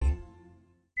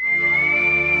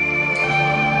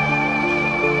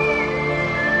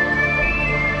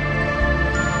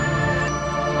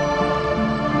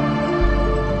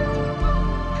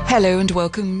Hello and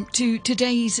welcome to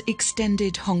today's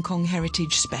extended Hong Kong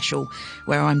Heritage Special,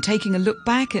 where I'm taking a look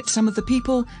back at some of the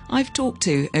people I've talked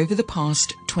to over the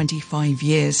past 25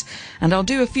 years. And I'll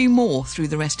do a few more through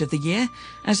the rest of the year,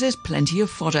 as there's plenty of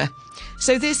fodder.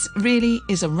 So this really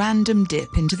is a random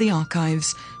dip into the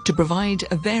archives to provide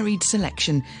a varied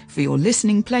selection for your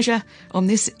listening pleasure on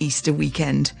this Easter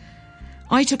weekend.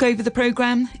 I took over the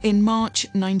programme in March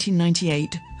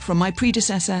 1998 from my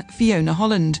predecessor Fiona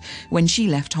Holland when she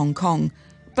left Hong Kong.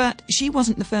 But she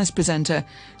wasn't the first presenter.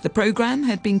 The programme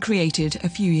had been created a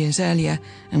few years earlier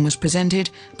and was presented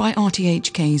by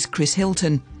RTHK's Chris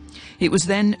Hilton. It was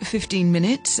then 15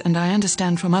 minutes, and I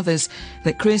understand from others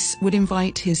that Chris would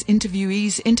invite his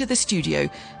interviewees into the studio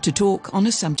to talk on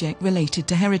a subject related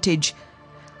to heritage.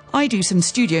 I do some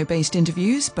studio-based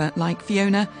interviews, but like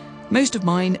Fiona, most of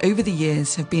mine over the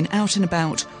years have been out and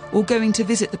about or going to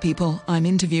visit the people I'm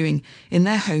interviewing in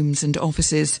their homes and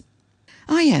offices.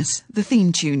 Ah yes, the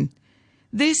theme tune.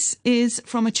 This is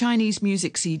from a Chinese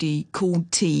music CD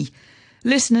called Tea.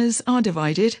 Listeners are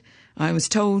divided. I was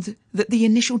told that the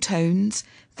initial tones,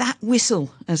 that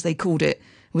whistle as they called it,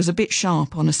 was a bit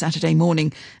sharp on a Saturday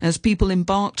morning as people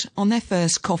embarked on their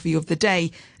first coffee of the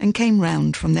day and came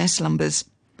round from their slumbers.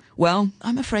 Well,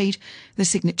 I'm afraid the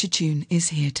signature tune is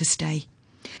here to stay.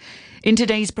 In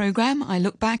today's programme, I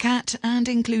look back at and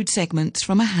include segments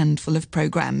from a handful of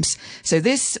programmes. So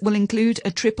this will include a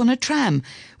trip on a tram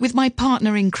with my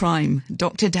partner in crime,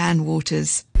 Dr. Dan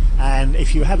Waters. And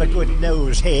if you have a good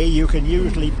nose here, you can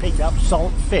usually pick up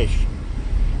salt fish.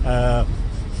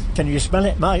 Can you smell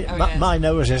it? My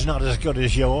nose is not as good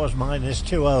as yours. Mine is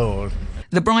too old.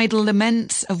 The bridal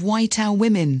laments of Waitao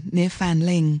women near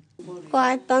Fanling.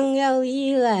 怪朋友依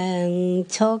然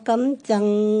坐咁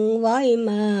陣位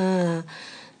嘛，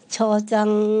坐陣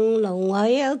龍我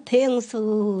有聽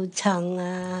數唱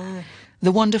啊。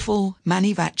 The wonderful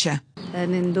Mani Vacha.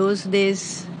 And in those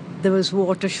days, there was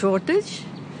water shortage.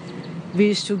 We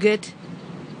used to get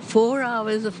 4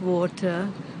 hours of water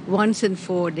once in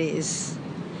 4 days.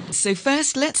 So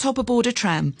first, let's hop aboard a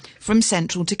tram from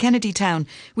Central to Kennedy Town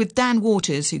with Dan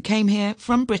Waters, who came here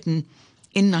from Britain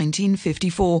in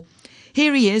 1954.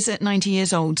 Here he is at 90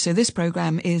 years old, so this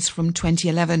programme is from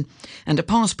 2011, and a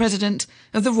past president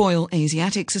of the Royal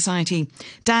Asiatic Society.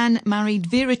 Dan married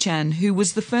Vera Chan, who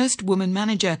was the first woman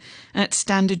manager at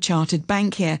Standard Chartered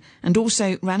Bank here, and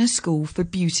also ran a school for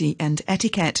beauty and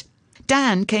etiquette.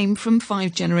 Dan came from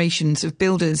 5 generations of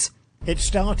builders. It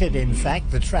started, in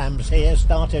fact, the trams here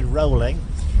started rolling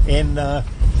in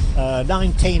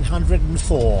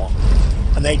 1904,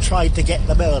 and they tried to get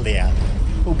them earlier.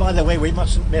 Oh, by the way, we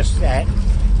mustn't miss that.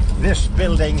 This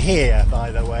building here,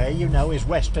 by the way, you know, is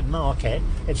Western Market.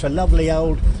 It's a lovely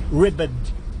old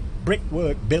ribboned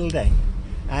brickwork building,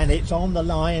 and it's on the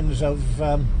lines of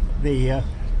the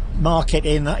market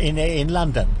in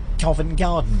London, Covent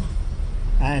Garden.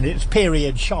 And it's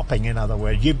period shopping, in other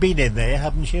words. You've been in there,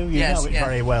 haven't you? You know it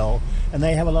very well. And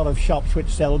they have a lot of shops which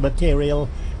sell material,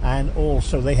 and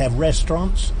also they have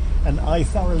restaurants. And I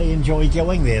thoroughly enjoy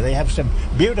going there. They have some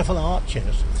beautiful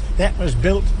arches. That was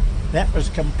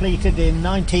completed in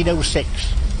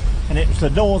 1906, and it's the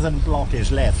northern block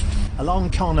is left. Along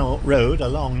Connaught Road,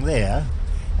 along there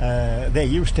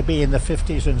used to be in the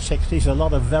 50s and 60s a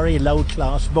lot of very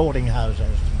low-class boarding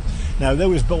houses. Now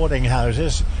those boarding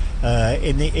houses,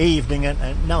 in the evening and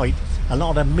at night, a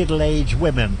lot of middle-aged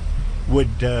women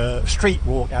would street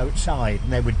walk outside,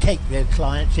 and they would take their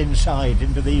clients inside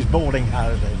into these boarding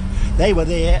houses. They were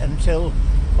there until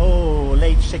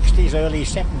late 60s, early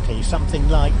 70s, something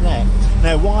like that.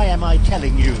 Now why am I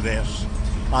telling you this?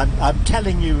 I'm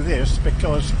telling you this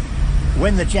because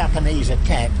when the Japanese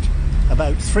attacked,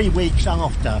 about 3 weeks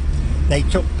after they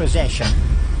took possession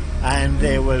and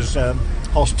there was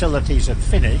hostilities had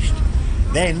finished,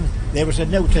 then there was a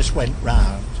notice went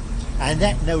round. And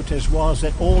that notice was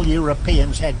that all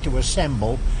Europeans had to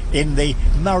assemble in the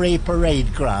Murray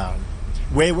Parade Ground.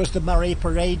 Where was the Murray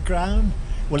Parade Ground?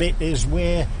 Well, it is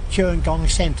where Cheung Kong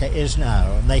Centre is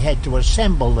now. And they had to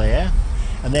assemble there,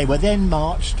 and they were then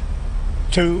marched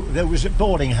to those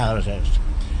boarding houses.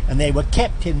 And they were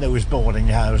kept in those boarding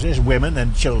houses, women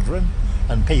and children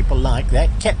and people like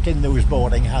that, kept in those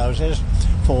boarding houses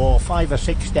for 5 or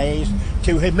 6 days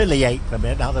to humiliate them,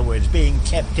 in other words, being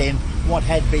kept in what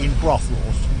had been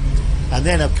brothels. And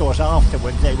then, of course,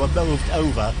 afterwards they were moved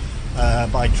over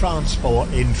by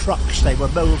transport in trucks. They were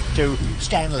moved to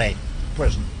Stanley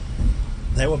Prison.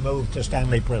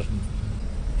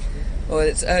 Well,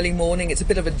 it's early morning. It's a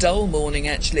bit of a dull morning,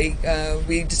 actually.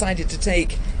 We decided to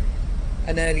take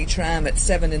an early tram at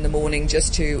 7 in the morning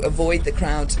just to avoid the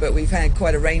crowds, but we've had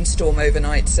quite a rainstorm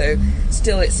overnight, so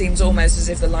still it seems almost as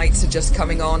if the lights are just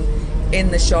coming on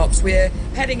in the shops. We're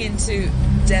heading into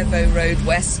Devo Road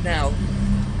West now.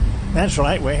 That's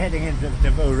right, we're heading into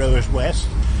Devo Road West.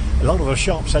 A lot of the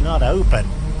shops are not open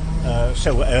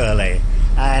so early,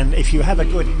 and if you have a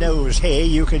good nose here,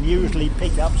 you can usually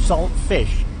pick up salt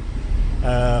fish.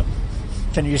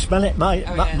 Can you smell it?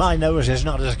 My nose is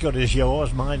not as good as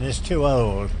yours. Mine is too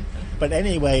old. But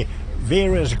anyway,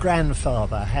 Vera's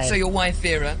grandfather had... So your wife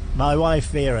Vera? My wife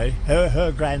Vera,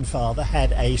 her grandfather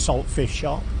had a salt fish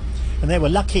shop, and they were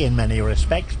lucky in many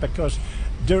respects because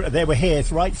they were here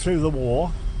right through the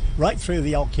war, right through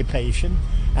the occupation,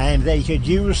 and they could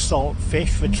use salt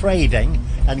fish for trading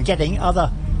and getting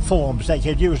other forms. They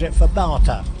could use it for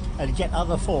barter and get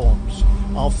other forms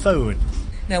of food.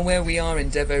 Now, where we are in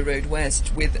Devo Road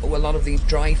West, with a lot of these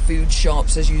dry food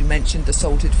shops, as you mentioned, the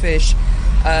salted fish,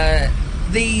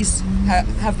 these,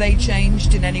 have they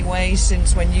changed in any way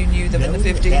since when you knew them in the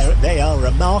 50s? They are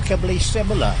remarkably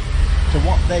similar to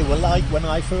what they were like when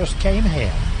I first came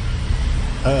here.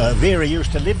 Vera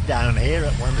used to live down here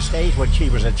at one stage when she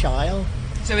was a child.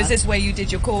 So is this where you did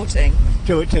your courting?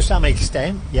 To some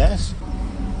extent, yes.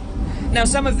 Now,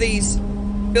 some of these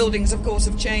buildings, of course,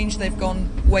 have changed. They've gone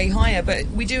way higher, but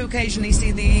we do occasionally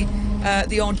see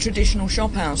the odd traditional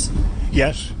shop house.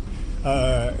 Yes.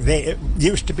 There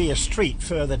used to be a street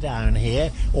further down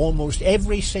here. Almost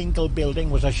every single building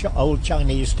was a old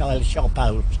Chinese-style shop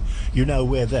house. You know,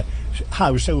 where the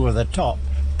house over the top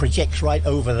projects right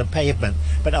over the pavement.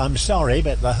 But I'm sorry,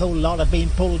 but the whole lot have been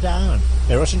pulled down.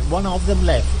 There isn't one of them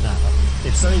left now.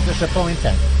 It's very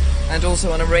disappointing. And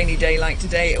also on a rainy day like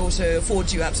today, it also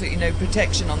affords you absolutely no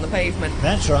protection on the pavement.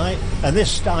 That's right. And this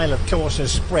style, of course,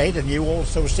 has spread, and you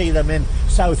also see them in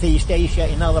Southeast Asia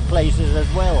in other places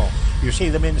as well. You see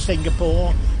them in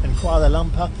Singapore and Kuala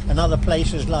Lumpur and other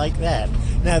places like that.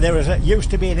 Now, there used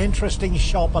to be an interesting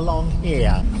shop along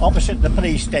here, opposite the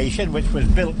police station, which was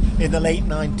built in the late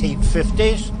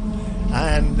 1950s,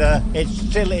 and it's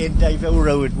still in Devo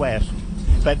Road West.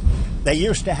 But they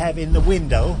used to have in the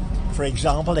window, for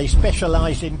example, they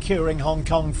specialised in curing Hong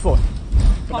Kong foot.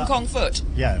 Hong Kong foot?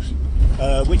 Yes,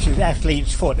 which is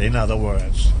athlete's foot, in other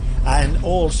words. And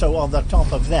also on the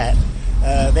top of that,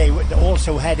 they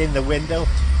also had in the window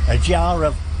a jar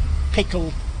of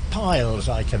pickled piles,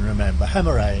 I can remember,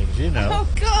 hemorrhoids, you know. Oh,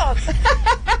 God!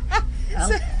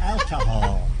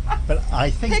 Alcohol. But I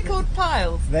think... Pickled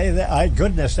piles?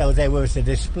 Goodness, though, they were to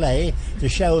display to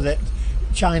show that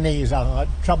Chinese are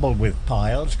troubled with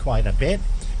piles quite a bit,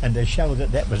 and to show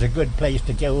that that was a good place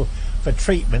to go for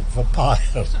treatment for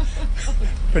piles.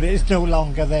 But it's no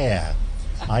longer there.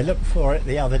 I looked for it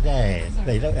the other day.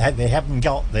 They haven't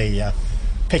got the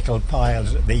pickled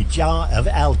piles, the jar of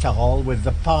alcohol with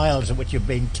the piles which have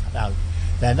been cut out.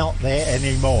 They're not there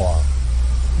anymore.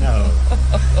 No.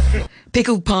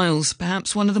 Pickled piles,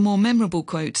 perhaps one of the more memorable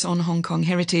quotes on Hong Kong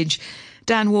heritage.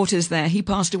 Dan Waters there, he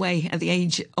passed away at the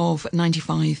age of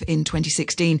 95 in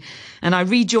 2016. And I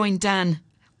rejoined Dan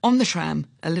on the tram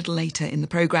a little later in the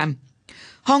programme.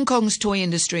 Hong Kong's toy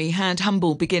industry had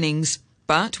humble beginnings,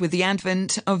 but with the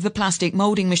advent of the plastic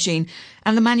moulding machine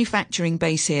and the manufacturing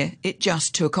base here, it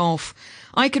just took off.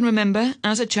 I can remember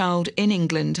as a child in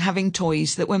England having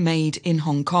toys that were made in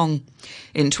Hong Kong.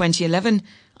 In 2011,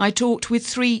 I talked with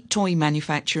 3 toy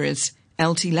manufacturers,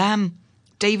 LT Lam,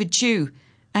 David Chu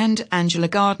and Angela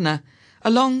Gardner,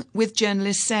 along with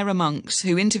journalist Sarah Monks,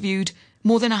 who interviewed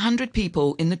more than 100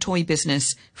 people in the toy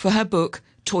business for her book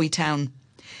Toy Town.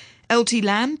 LT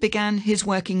Lam began his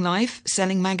working life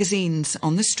selling magazines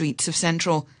on the streets of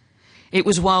Central. It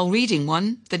was while reading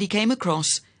one that he came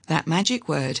across that magic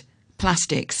word,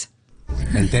 plastics.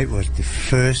 And that was the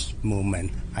first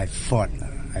moment I thought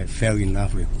I fell in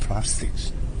love with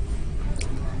plastics.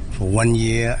 For 1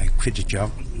 year, I quit the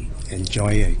job and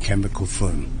joined a chemical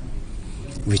firm,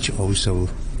 which also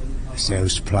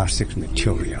sells plastic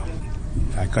material.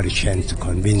 I got a chance to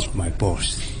convince my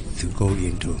boss to go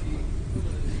into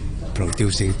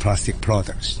producing plastic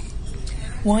products.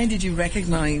 Why did you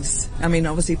recognise, I mean,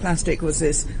 obviously plastic was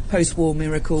this post-war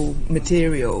miracle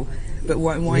material, but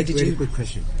why did you... Good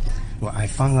question. Well, I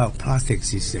found out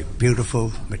plastics is a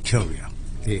beautiful material.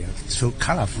 They are so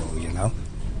colorful, you know.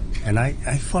 And I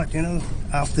thought, you know,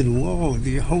 after the war,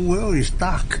 the whole world is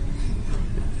dark.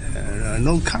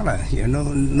 No color, you know,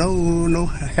 no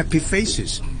happy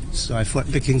faces. So I thought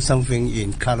making something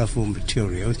in colorful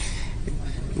materials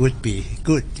would be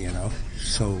good, you know.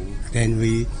 So then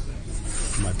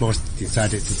my boss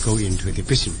decided to go into the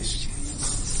business.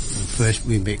 And first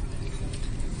we make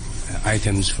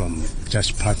items from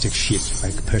just plastic sheet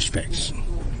like perspex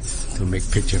to make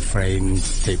picture frame,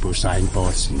 table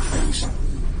signboards and things.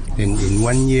 Then in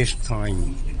 1 year's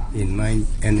time, in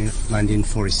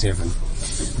 1947,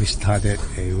 we started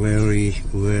a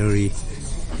very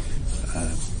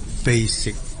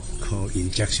basic called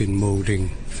injection molding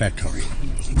factory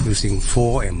using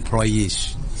 4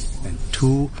 employees and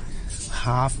 2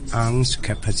 half-ounce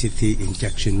capacity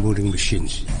injection molding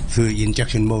machines for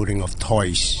injection molding of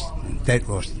toys. That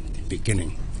was the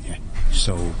beginning. Yeah.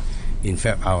 So, in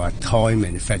fact, our toy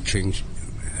manufacturing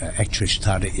actually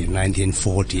started in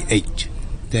 1948.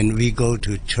 Then we go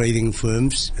to trading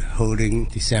firms holding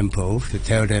the sample to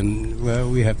tell them, well,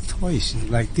 we have toys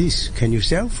like this. Can you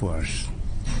sell for us?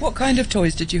 What kind of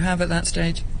toys did you have at that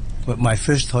stage? Well, my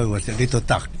first toy was a little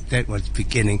duck. That was the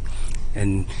beginning.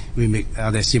 And we make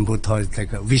other simple toys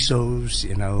like whistles,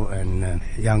 and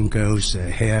young girls'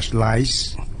 hair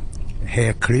slides,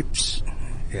 hair clips,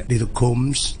 little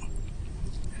combs,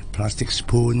 plastic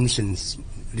spoons, and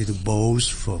little bowls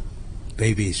for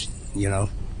babies,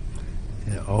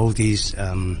 all these.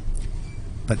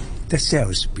 But that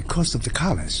sells because of the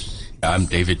colors. I'm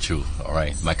David Chu. All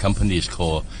right. My company is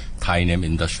called Thai Name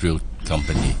Industrial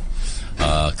Company.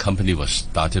 Company was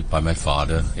started by my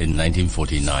father in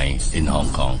 1949 in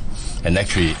Hong Kong, and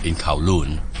actually in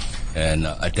Kowloon. And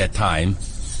at that time,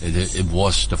 it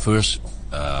was the first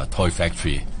toy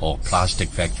factory or plastic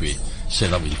factory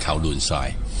set up in Kowloon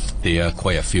side. There are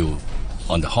quite a few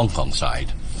on the Hong Kong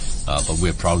side, but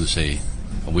we're proud to say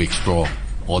we explore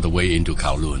all the way into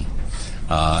Kowloon.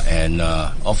 And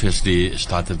obviously it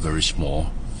started very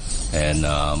small. And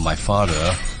my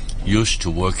father used to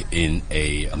work in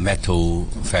a metal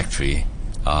factory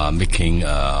making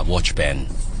watch band,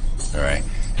 all right?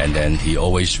 And then he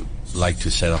always liked to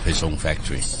set up his own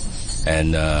factory.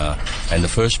 And the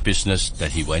first business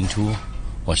that he went to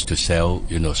was to sell,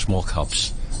 small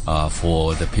cups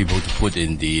for the people to put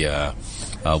in the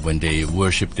when they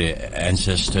worship their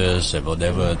ancestors and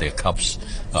whatever, their cups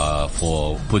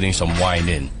for putting some wine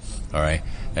in, all right?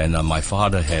 And my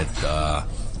father had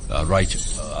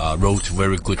wrote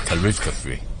very good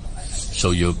calligraphy.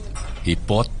 So he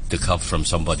bought the cup from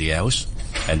somebody else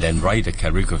and then write the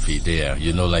calligraphy there,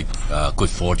 like good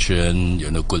fortune,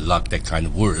 good luck, that kind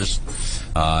of words.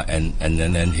 And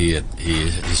then he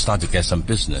started to get some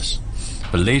business.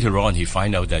 But later on, he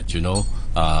find out that,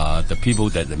 the people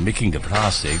that are making the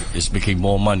plastic is making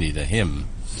more money than him.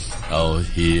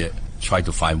 He tried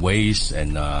to find ways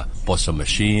and bought some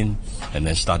machine and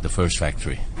then start the first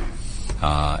factory.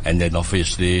 And then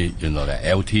obviously, the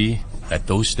LT, at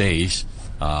those days,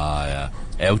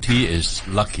 LT is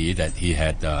lucky that he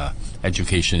had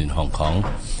education in Hong Kong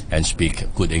and speak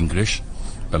good English.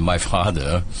 But my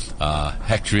father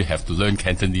actually have to learn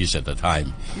Cantonese at the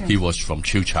time. Yeah. He was from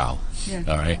Chiu Chau. Yeah.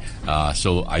 All right.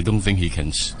 So I don't think he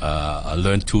can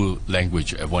learn 2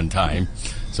 languages at one time.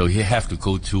 So he have to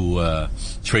go to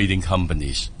trading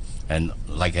companies and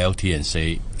like LT and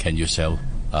say, can you sell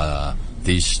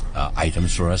these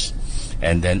items for us?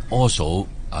 And then also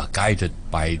guided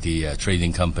by the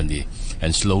trading company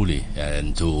and slowly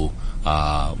and to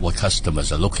what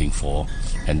customers are looking for.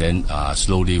 And then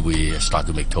slowly we start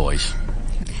to make toys.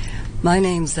 My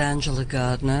name's Angela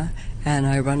Gardner, and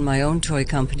I run my own toy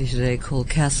company today called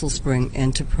Castle Spring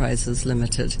Enterprises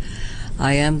Limited.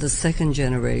 I am the second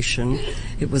generation.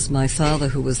 It was my father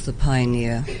who was the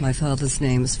pioneer. My father's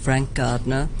name is Frank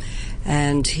Gardner,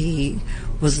 and he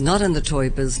was not in the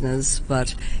toy business,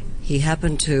 but he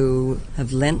happened to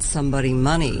have lent somebody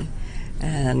money,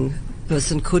 and the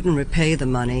person couldn't repay the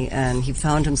money, and he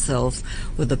found himself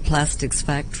with a plastics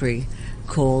factory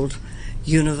called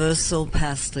Universal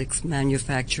Plastics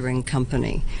Manufacturing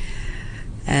Company.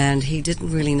 And he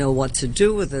didn't really know what to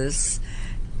do with this.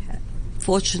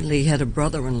 Fortunately, he had a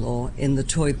brother-in-law in the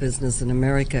toy business in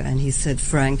America, and he said,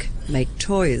 Frank, make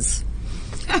toys.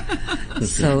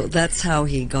 So that's how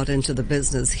he got into the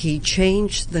business. He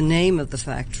changed the name of the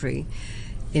factory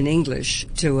in English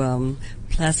to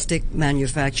Plastic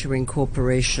Manufacturing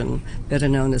Corporation, better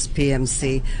known as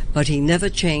PMC, but he never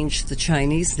changed the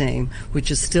Chinese name, which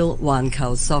is still Wan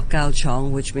Kao Sok Gao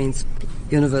Chong, which means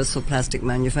Universal Plastic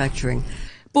Manufacturing.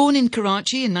 Born in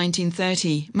Karachi in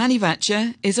 1930, Mani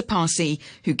Vatcha is a Parsi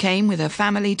who came with her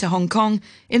family to Hong Kong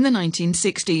in the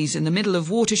 1960s in the middle of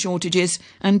water shortages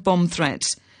and bomb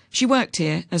threats. She worked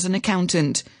here as an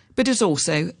accountant, but is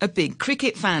also a big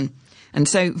cricket fan. And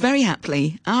so, very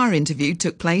happily, our interview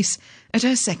took place at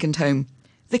her second home,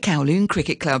 the Kowloon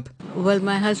Cricket Club. Well,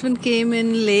 my husband came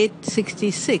in late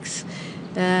 66,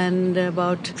 and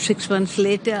about 6 months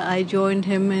later I joined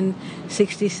him in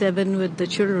 67 with the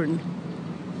children.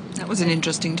 That was an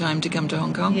interesting time to come to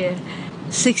Hong Kong. Yeah.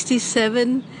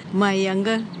 67, my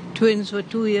younger twins were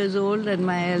 2 years old and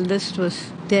my eldest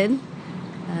was 10.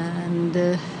 And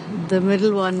the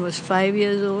middle one was 5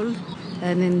 years old.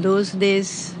 And in those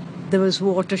days, there was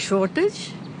water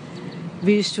shortage.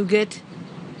 We used to get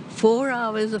 4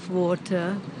 hours of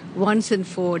water once in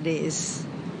 4 days.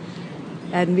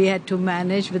 And we had to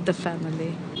manage with the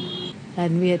family.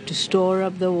 And we had to store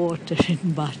up the water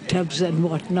in bathtubs and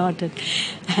whatnot.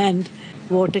 And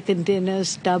water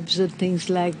containers, tubs and things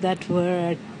like that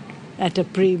were at a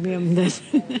premium then.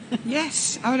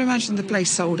 Yes, I would imagine the place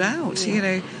sold out, you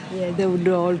know. Yeah, they would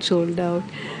all sold out.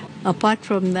 Apart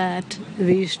from that,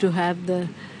 we used to have the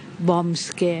bomb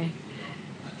scare.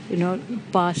 You know,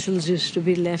 parcels used to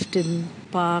be left in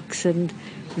parks and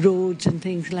roads and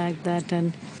things like that,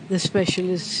 and the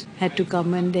specialists had to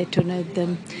come and detonate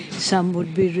them. Some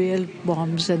would be real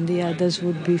bombs and the others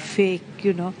would be fake,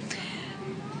 you know.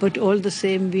 But all the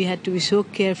same, we had to be so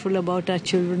careful about our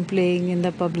children playing in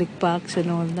the public parks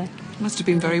and all that. Must have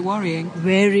been very worrying.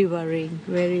 Very worrying,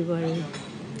 very worrying.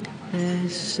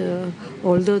 So,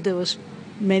 although there was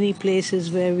many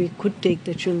places where we could take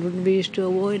the children, we used to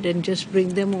avoid and just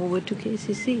bring them over to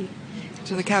KCC.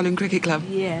 To the Kowloon Cricket Club?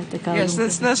 Yeah, the Kowloon.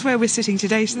 Yes, that's where we're sitting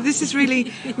today. So this is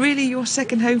really your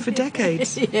second home for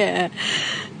decades. Yeah,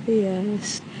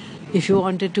 yes. If you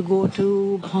wanted to go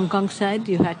to Hong Kong side,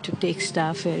 you had to take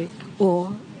Star Ferry.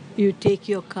 Or you take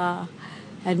your car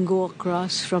and go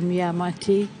across from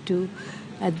Yamati to,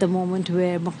 at the moment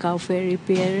where Macau Ferry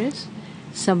Pier is,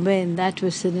 somewhere in that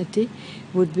vicinity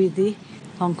would be the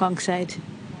Hong Kong side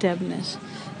terminus.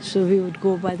 So we would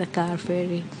go by the car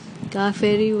ferry. Car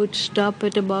ferry would stop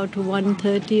at about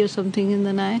 1:30 or something in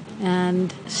the night,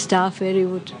 and Star Ferry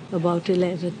would about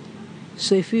 11.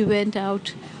 So if we went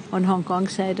out on Hong Kong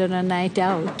side on a night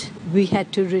out, we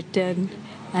had to return.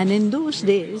 And in those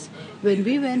days, when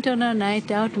we went on a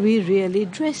night out, we really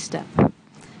dressed up.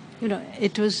 You know,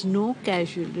 it was no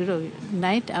casual. You know,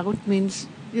 night out means,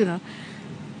 you know,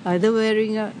 either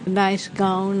wearing a nice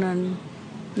gown and,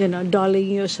 you know, dolling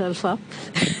yourself up.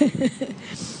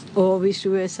 Or we used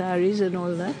to wear saris and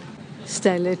all that,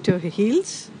 stiletto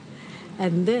heels.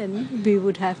 And then we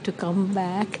would have to come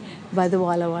back by the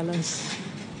Walla Wallas.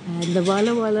 And the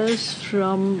Walla Wallas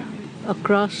from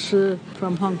across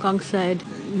from Hong Kong side,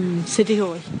 City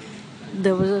Hall,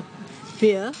 there was a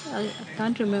pier. I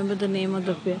can't remember the name of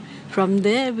the pier. From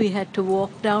there we had to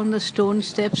walk down the stone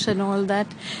steps and all that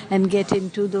and get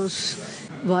into those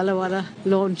Walla Walla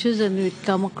launches, and we'd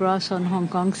come across on Hong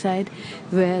Kong side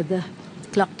where the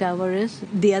clock tower is,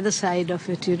 the other side of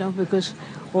it, you know, because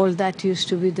all that used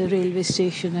to be the railway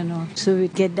station and all. So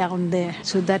we'd get down there.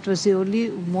 So that was the only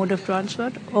mode of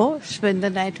transport, or spend the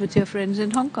night with your friends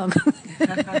in Hong Kong.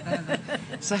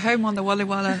 So home on the Walla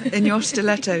Walla in your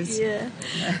stilettos. Yeah.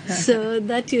 So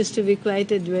that used to be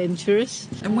quite adventurous.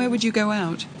 And where would you go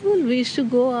out? Well, we used to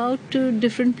go out to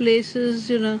different places,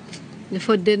 you know,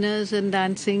 for dinners and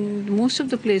dancing. Most of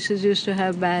the places used to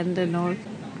have band and all.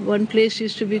 One place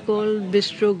used to be called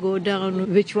Bistro Go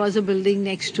Down, which was a building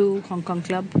next to Hong Kong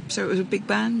Club. So it was a big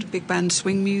band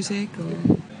swing music?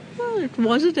 Or? Well, it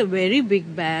wasn't a very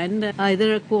big band,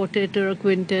 either a quartet or a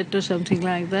quintet or something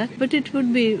like that, but it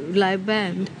would be live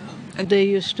band. And they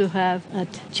used to have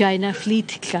at China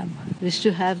Fleet Club, they used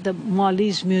to have the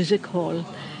Molly's Music Hall,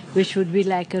 which would be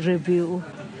like a review.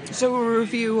 So a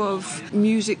review of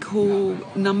music hall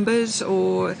numbers,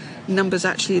 or numbers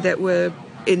actually that were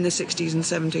in the 60s and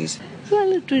 70s?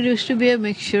 Well, it used to be a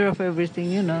mixture of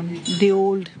everything, you know, the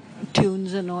old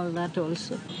tunes and all that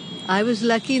also. I was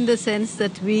lucky in the sense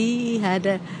that we had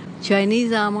a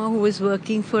Chinese ama who was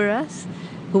working for us,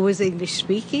 who was English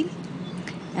speaking.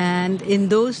 And in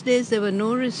those days, there were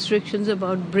no restrictions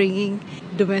about bringing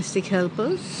domestic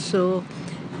helpers. So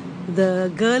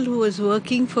the girl who was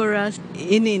working for us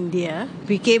in India,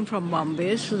 we came from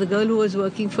Bombay, so the girl who was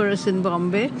working for us in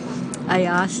Bombay, I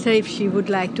asked her if she would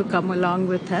like to come along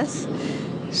with us.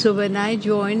 So when I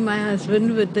joined my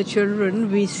husband with the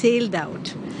children, we sailed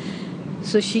out.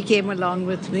 So she came along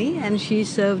with me and she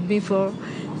served me for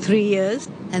 3 years,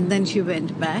 and then she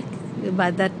went back.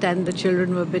 By that time the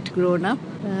children were a bit grown up,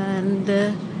 and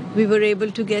we were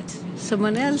able to get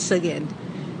someone else again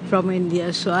from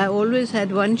India. So I always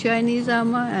had one Chinese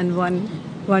ama and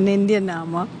one Indian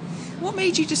ama. What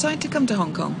made you decide to come to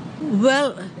Hong Kong?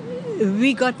 Well,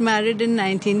 we got married in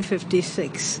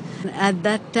 1956. At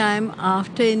that time,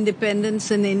 after independence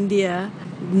in India,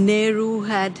 Nehru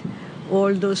had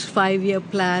all those 5-year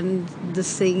plans,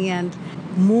 this thing, and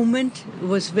movement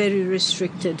was very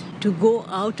restricted. To go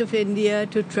out of India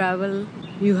to travel,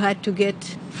 you had to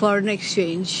get foreign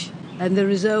exchange. and the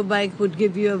Reserve Bank would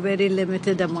give you a very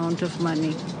limited amount of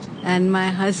money. And my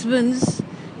husband's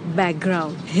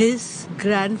background, his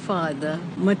grandfather,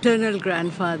 maternal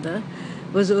grandfather,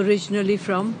 was originally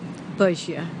from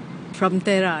Persia, from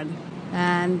Tehran.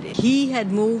 And he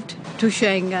had moved to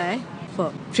Shanghai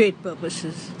for trade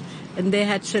purposes. And they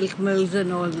had silk mills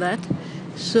and all that.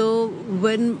 So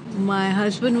when my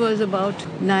husband was about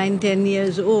 9-10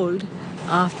 years old,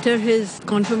 after his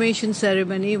confirmation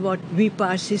ceremony, what we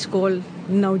Parsis call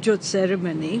Naujot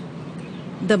ceremony,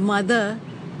 the mother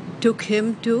took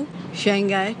him to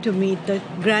Shanghai to meet the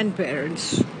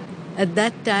grandparents. At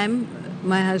that time,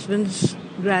 my husband's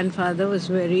grandfather was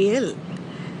very ill,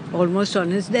 almost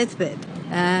on his deathbed.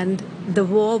 And the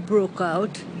war broke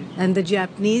out, and the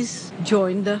Japanese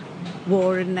joined the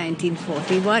war in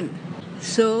 1941.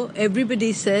 So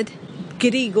everybody said,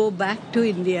 Kiri, go back to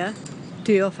India,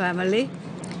 to your family,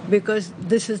 because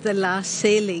this is the last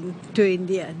sailing to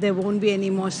India. There won't be any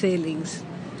more sailings.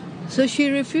 So she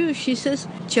refused. She says,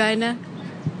 China,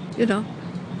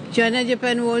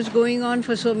 China-Japan war is going on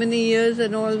for so many years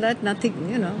and all that, nothing,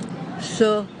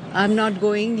 So I'm not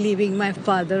going, leaving my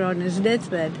father on his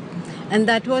deathbed. And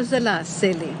that was the last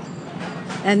sailing.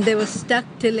 And they were stuck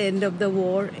till end of the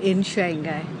war in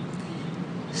Shanghai.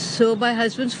 So my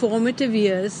husband's formative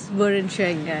years were in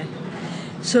Shanghai.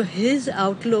 So his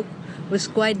outlook was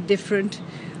quite different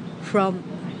from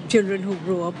children who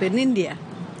grew up in India.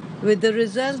 With the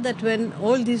result that when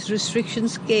all these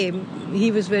restrictions came, he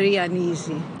was very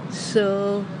uneasy.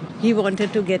 So he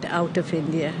wanted to get out of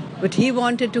India. But he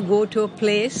wanted to go to a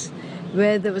place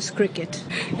where there was cricket.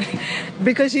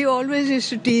 Because he always used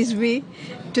to tease me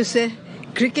to say,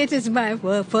 cricket is my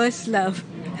first love.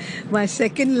 My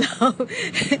second love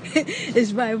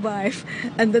is my wife.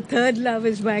 And the third love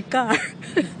is my car.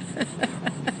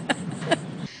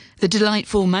 The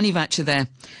delightful Manivacha there.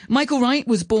 Michael Wright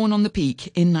was born on the Peak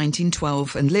in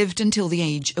 1912 and lived until the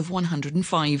age of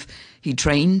 105. He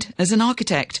trained as an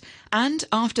architect and,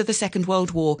 after the Second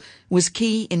World War, was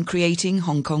key in creating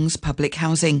Hong Kong's public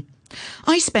housing.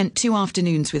 I spent 2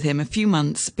 afternoons with him a few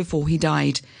months before he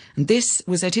died, and this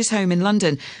was at his home in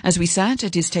London as we sat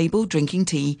at his table drinking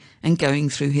tea and going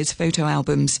through his photo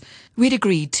albums. We'd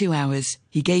agreed 2 hours.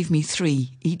 He gave me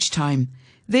 3 each time.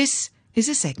 This is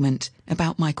a segment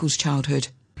about Michael's childhood.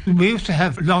 We used to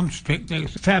have launch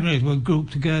picnics. Families would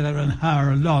group together and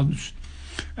hire a launch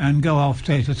and go off,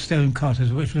 say, to Stone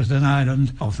Cottage, which was an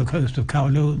island off the coast of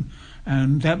Kowloon.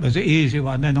 And that was the easy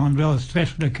one. Then on real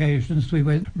special occasions, we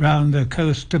went round the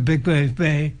coast to Big Wave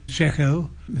Bay, Sheko.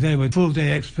 They were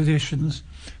full-day expeditions.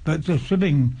 But the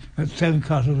swimming at Stone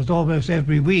Cottage was almost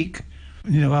every week.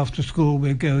 After school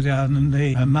we'd go down and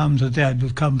the mums or dad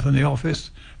would come from the office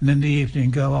and in the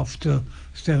evening go off to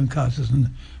Stone Cottage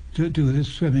and to do this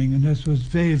swimming. And this was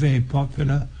very, very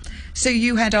popular. So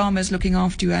you had Armours looking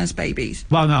after you as babies?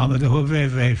 One Armour, they were very,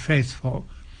 very faithful.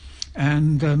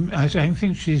 And I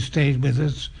think she stayed with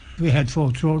us. We had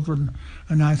 4 children,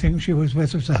 and I think she was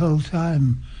with us the whole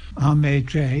time. Our maid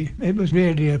Jay. It was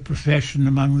really a profession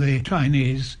among the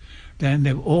Chinese. Then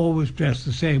they were always dressed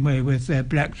the same way with their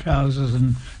black trousers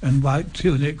and white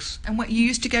tunics. And what, you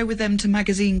used to go with them to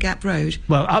Magazine Gap Road?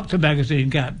 Well, up to Magazine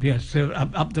Gap, yes. So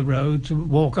up the road, to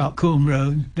walk up Coombe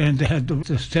Road. Then they had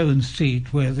the stone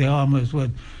seat where the Armours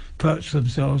would perch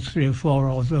themselves, 3 or 4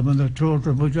 of them, and the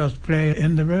children would just play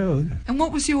in the road. And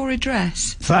what was your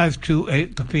address?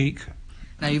 528 The Peak.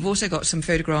 Now, you've also got some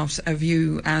photographs of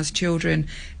you as children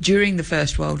during the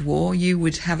First World War. You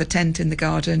would have a tent in the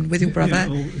garden with your brother,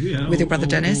 with your brother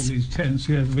Dennis. All these tents,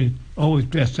 yes. We always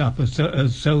dressed up as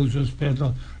soldiers, spent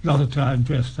a lot of time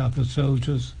dressed up as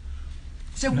soldiers.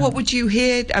 So what would you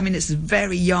hear? I mean, it's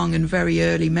very young and very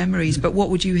early memories, but what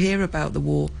would you hear about the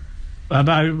war?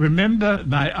 I remember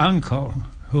my uncle,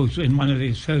 who's in one of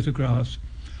these photographs,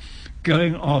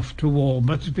 going off to war.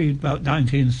 Must have been about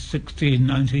 1916,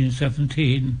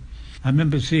 1917. I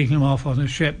remember seeing him off on a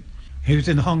ship. He was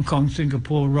in Hong Kong,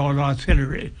 Singapore Royal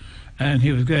Artillery, and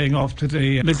he was going off to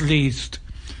the Middle East.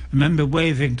 I remember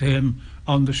waving to him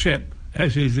on the ship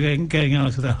as he was going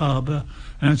out of the harbour,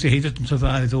 and so he didn't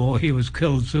survive the war. He was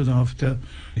killed soon after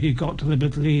he got to the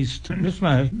Middle East. And this is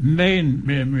my main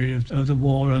memory of the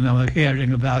war, and I was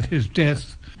hearing about his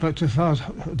death. But as far as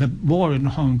the war in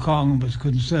Hong Kong was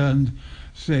concerned,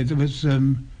 say, there was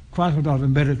quite a lot of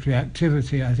military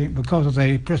activity, I think, because of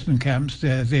the prison camps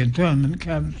there, the internment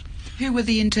camps. Who were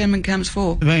the internment camps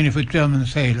for? Mainly for German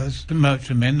sailors, the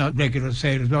merchantmen, not regular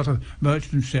sailors. A lot of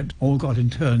merchant ships all got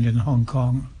interned in Hong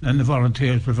Kong, and the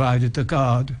volunteers provided the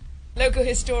guard. Local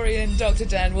historian Dr.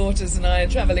 Dan Waters and I are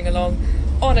travelling along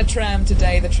on a tram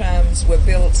today. The trams were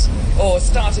built or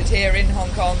started here in Hong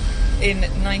Kong in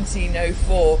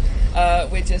 1904.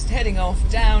 We're just heading off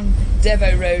down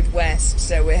Devo Road West,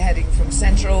 so we're heading from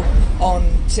Central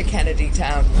on to Kennedy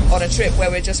Town on a trip where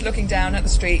we're just looking down at the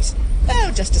street,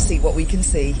 just to see what we can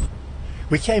see.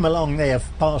 We came along there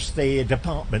past the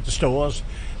department stores.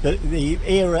 The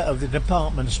era of the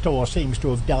department store seems to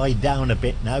have died down a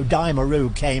bit now.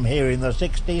 Daimaru came here in the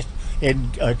 60s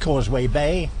in Causeway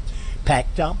Bay,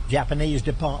 packed up, Japanese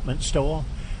department store.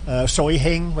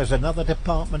 Soihing was another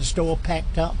department store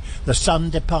packed up. The Sun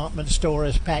department store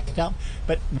is packed up.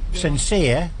 But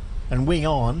Sincere and Wing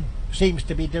On seems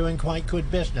to be doing quite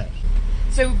good business.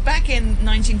 So back in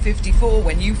 1954,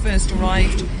 when you first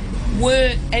arrived,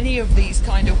 were any of these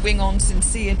kind of Wing On,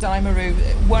 Sincere, Daimaru,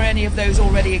 were any of those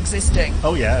already existing?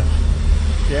 Oh yes,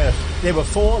 yes. There were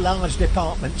 4 large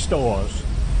department stores,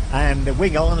 and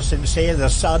Wing On, Sincere, the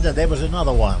Sun, and there was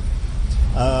another one.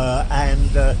 And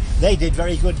they did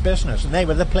very good business, and they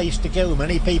were the place to go.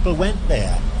 Many people went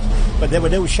there, but there were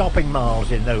no shopping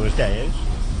malls in those days,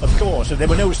 of course, and there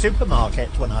were no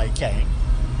supermarkets when I came.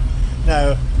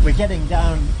 Now we're getting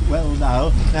down, well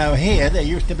now here there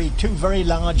used to be 2 very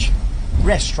large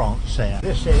restaurants there.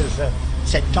 This is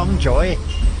Sektong Joy.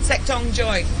 Sektong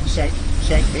Joy. Sek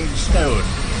means stone,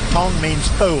 Tong means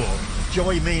pool,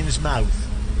 Joy means mouth.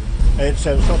 It's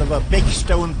a sort of a big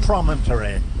stone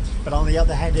promontory, but on the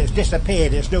other hand it's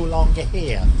disappeared, it's no longer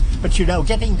here. But you know,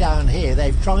 getting down here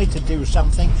they've tried to do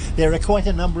something. There are quite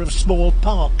a number of small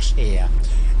parks here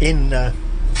in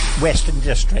Western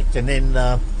District and in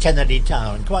Kennedy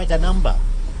Town, quite a number.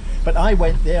 But I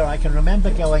went there, I can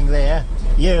remember going there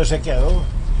years ago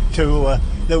to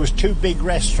those 2 big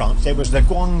restaurants. There was the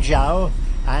Guangzhou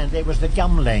and there was the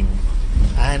Gumling.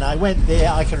 And I went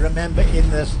there, I can remember, in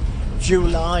the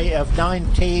July of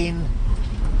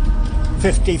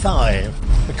 1955,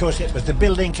 because it was the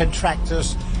building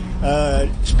contractors'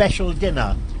 special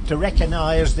dinner to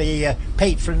recognise the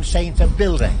patron saint of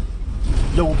building.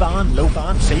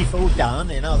 Luban, seafood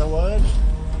Dan, in other words.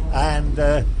 And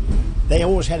they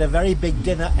always had a very big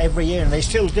dinner every year, and they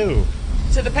still do.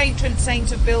 So the patron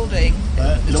saint of building,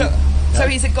 so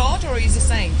he's a god or he's a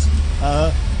saint?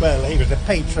 Well, he was a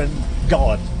patron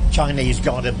god, Chinese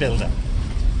god of building.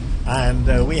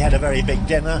 And we had a very big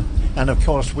dinner, and of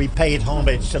course we paid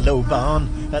homage to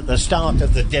Luban at the start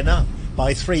of the dinner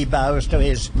by 3 bows to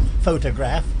his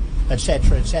photograph,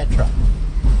 etc., etc.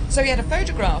 So he had a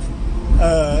photograph?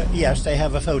 Yes, they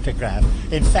have a photograph.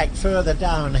 In fact, further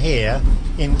down here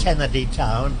in Kennedy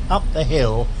Town, up the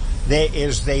hill, there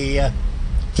is the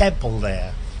temple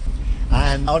there.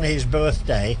 And on his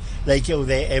birthday, they go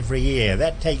there every year.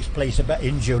 That takes place about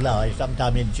in July,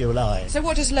 sometime in July. So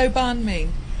what does Loban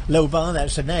mean? Loban,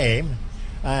 that's the name.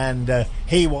 And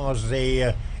he was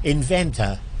the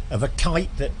inventor of a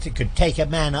kite that could take a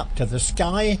man up to the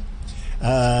sky.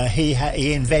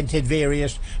 He invented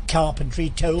various carpentry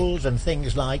tools and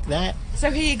things like that.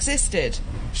 So he existed?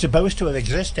 Supposed to have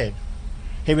existed.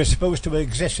 He was supposed to have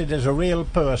existed as a real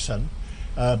person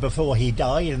before he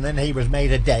died, and then he was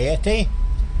made a deity.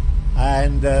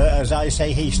 And as I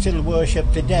say, he's still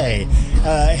worshipped today.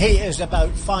 He is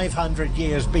about 500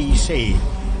 years BC.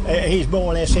 He's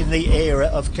more or less in the era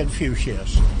of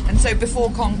Confucius. And so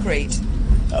before concrete?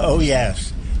 Oh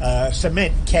yes.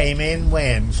 Cement came in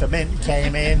when? Cement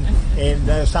came in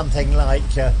something like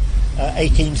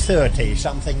 1830,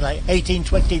 something like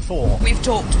 1824. We've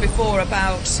talked before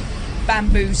about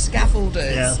bamboo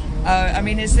scaffolders. Yeah. I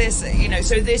mean, is this, you know,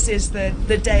 so this is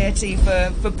the deity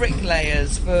for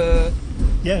bricklayers, for...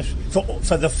 Yes,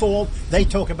 for the 4, they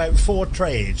talk about 4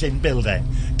 trades in building.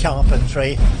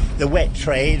 Carpentry, the wet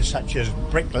trades such as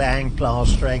bricklaying,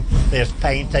 plastering, there's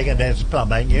painting and there's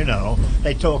plumbing, you know.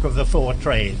 They talk of the 4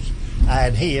 trades.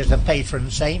 And he is a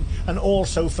patron saint, and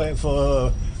also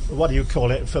for what do you call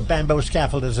it, for bamboo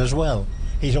scaffolders as well.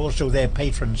 He's also their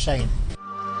patron saint.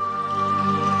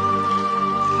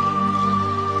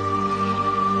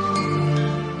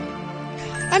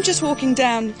 I'm just walking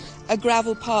down a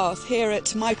gravel path here at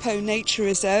Maipo Nature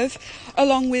Reserve,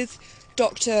 along with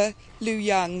Dr. Lu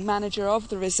Young, manager of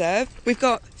the reserve. We've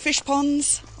got fish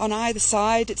ponds on either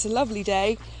side. It's a lovely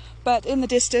day, but in the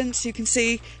distance you can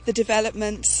see the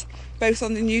developments both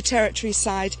on the New Territory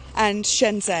side and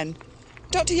Shenzhen.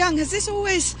 Dr. Young, has this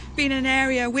always been an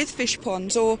area with fish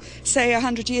ponds, or say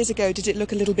 100 years ago did it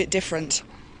look a little bit different?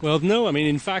 Well, no, I mean,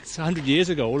 in fact, 100 years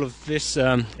ago, all of this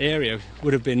area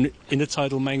would have been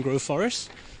intertidal mangrove forest.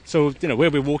 So, you know,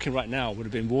 where we're walking right now would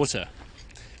have been water.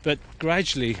 But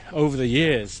gradually, over the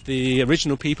years, the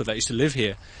original people that used to live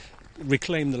here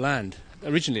reclaimed the land,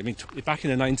 originally, I mean, back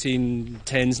in the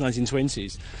 1910s,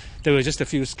 1920s, there were just a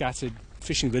few scattered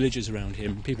fishing villages around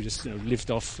here. People just lived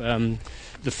off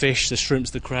the fish, the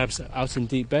shrimps, the crabs out in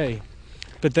Deep Bay.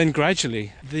 But then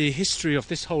gradually, the history of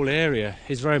this whole area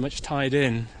is very much tied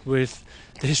in with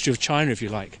the history of China, if you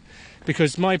like.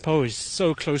 Because Mai Po is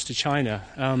so close to China,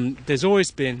 there's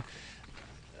always been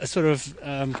a sort of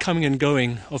coming and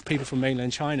going of people from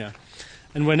mainland China.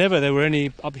 And whenever there were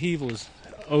any upheavals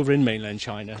over in mainland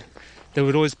China, there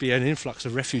would always be an influx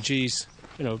of refugees,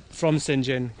 from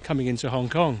Shenzhen coming into Hong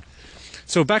Kong.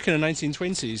 So back in the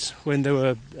 1920s, when there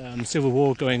were civil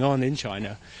war going on in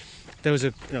China, there was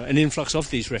an influx of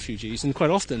these refugees, and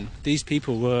quite often these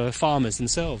people were farmers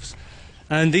themselves.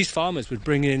 And these farmers would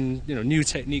bring in, new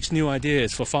techniques, new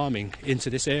ideas for farming into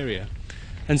this area.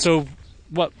 And so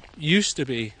what used to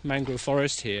be mangrove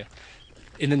forest here,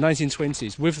 in the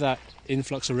 1920s, with that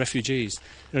influx of refugees,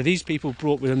 these people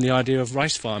brought with them the idea of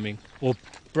rice farming, or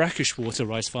brackish water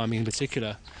rice farming in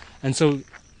particular. And so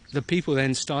the people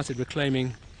then started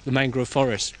reclaiming the mangrove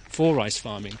forest for rice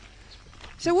farming.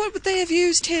 So what would they have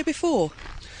used here before?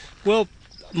 Well,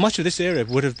 much of this area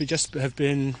would have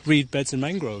been reed beds and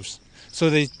mangroves. So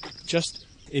they just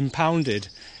impounded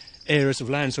areas of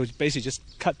land. So basically just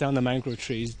cut down the mangrove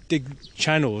trees, dig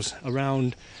channels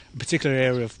around a particular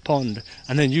area of pond,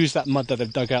 and then use that mud that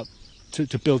they've dug out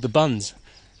to build the bunds.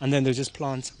 And then they just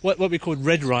plant what we call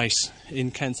red rice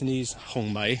in Cantonese,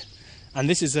 hong mai. And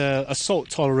this is a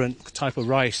salt-tolerant type of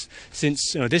rice.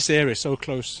 Since this area is so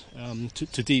close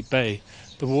to Deep Bay,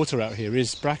 the water out here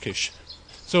is brackish.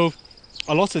 So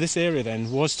a lot of this area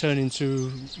then was turned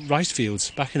into rice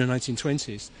fields back in the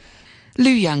 1920s.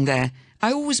 Lu Young there.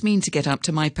 I always mean to get up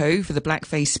to Mai Po for the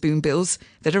black-faced spoonbills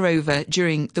that are over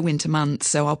during the winter months,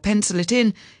 so I'll pencil it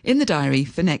in the diary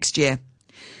for next year.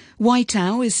 Wai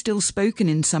Tao is still spoken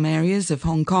in some areas of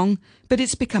Hong Kong, but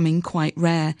it's becoming quite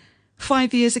rare.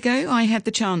 5 years ago, I had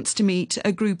the chance to meet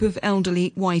a group of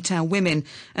elderly Wai Tao women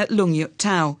at Lung Yuk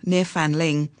Tao near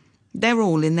Fanling. They're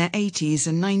all in their 80s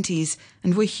and 90s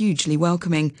and were hugely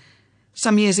welcoming.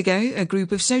 Some years ago, a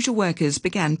group of social workers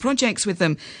began projects with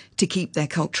them to keep their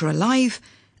culture alive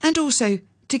and also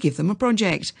to give them a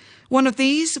project. One of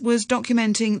these was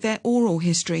documenting their oral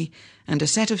history and a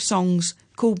set of songs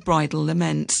called Bridal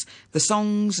Laments, the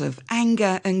songs of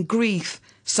anger and grief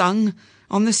sung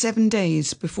on the 7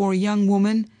 days before a young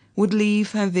woman would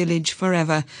leave her village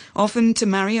forever, often to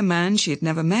marry a man she had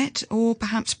never met, or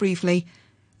perhaps briefly,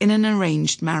 in an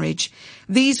arranged marriage.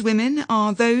 These women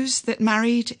are those that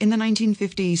married in the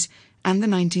 1950s and the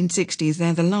 1960s.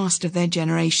 They're the last of their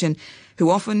generation,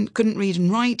 who often couldn't read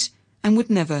and write and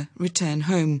would never return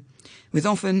home, with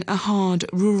often a hard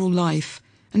rural life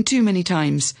and too many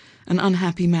times an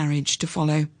unhappy marriage to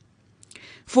follow.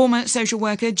 Former social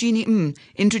worker Jeannie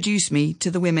introduced me to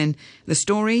the women. The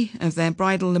story of their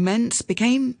bridal laments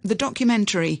became the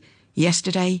documentary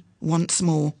Yesterday Once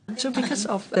More. So because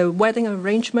of the wedding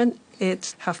arrangement,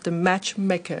 it have the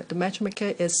matchmaker. The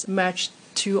matchmaker is matched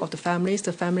two of the families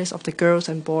of the girls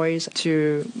and boys,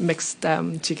 to mix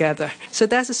them together. So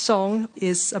that's a song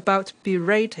is about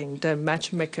berating the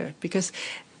matchmaker, because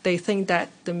they think that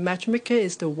the matchmaker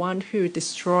is the one who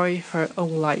destroyed her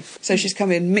own life. So she's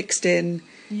come in, mixed in,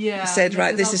 said,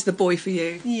 right, this is the boy for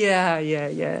you.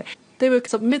 Yeah. They will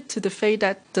submit to the fate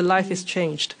that the life is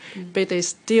changed, but they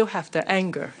still have the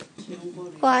anger.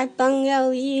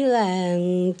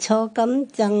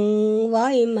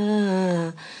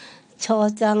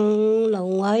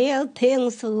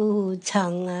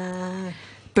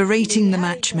 Berating the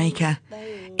matchmaker.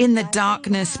 In the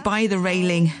darkness, by the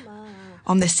railing.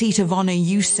 On the seat of honour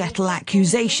you settle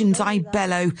accusations, I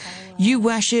bellow. You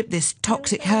worship this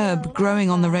toxic herb growing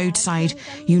on the roadside.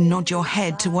 You nod your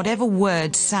head to whatever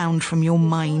words sound from your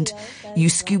mind. You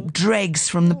scoop dregs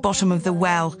from the bottom of the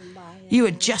well. You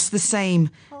are just the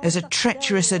same as a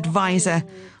treacherous advisor.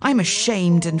 I'm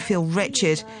ashamed and feel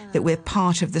wretched that we're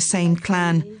part of the same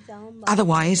clan.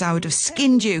 Otherwise I would have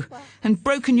skinned you and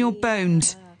broken your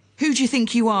bones. Who do you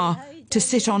think you are to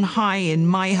sit on high in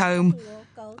my home?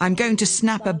 I'm going to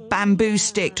snap a bamboo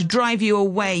stick to drive you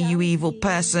away, you evil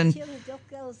person.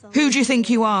 Who do you think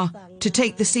you are to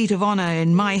take the seat of honour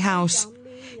in my house?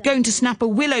 Going to snap a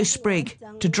willow sprig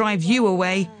to drive you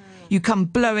away? You come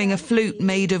blowing a flute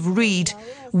made of reed.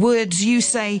 Words you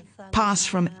say pass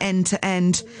from end to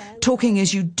end, talking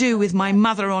as you do with my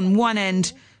mother on one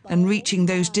end and reaching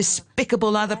those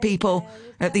despicable other people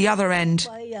at the other end.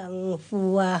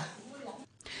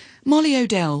 Molly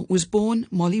Odell was born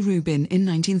Molly Rubin in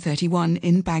 1931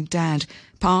 in Baghdad,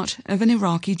 part of an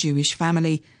Iraqi Jewish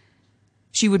family.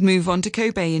 She would move on to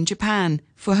Kobe in Japan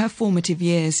for her formative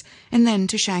years, and then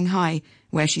to Shanghai,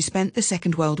 where she spent the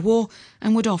Second World War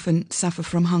and would often suffer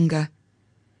from hunger.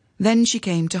 Then she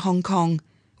came to Hong Kong,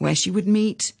 where she would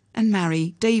meet and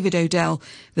marry David Odell,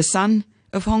 the son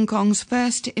of Hong Kong's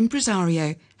first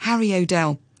impresario, Harry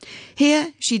Odell.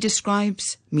 Here she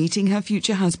describes meeting her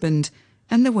future husband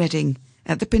and the wedding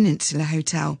at the Peninsula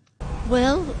Hotel.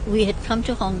 Well, we had come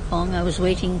to Hong Kong. I was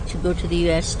waiting to go to the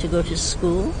US to go to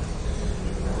school,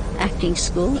 acting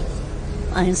school.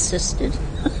 I insisted.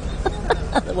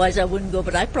 Otherwise I wouldn't go,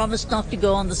 but I promised not to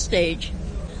go on the stage.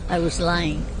 I was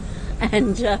lying.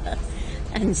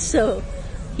 And so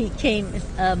he came,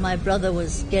 my brother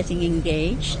was getting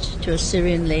engaged to a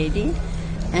Syrian lady,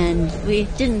 and we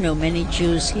didn't know many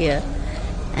Jews here.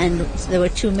 And there were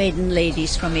two maiden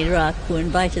ladies from Iraq who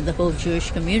invited the whole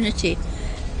Jewish community,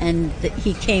 and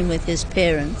he came with his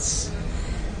parents.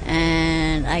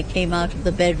 And I came out of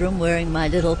the bedroom wearing my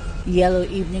little yellow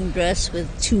evening dress with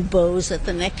two bows at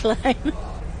the neckline.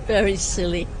 Very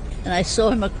silly. And I saw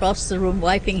him across the room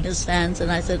wiping his hands,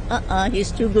 and I said,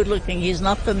 he's too good looking, he's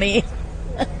not for me.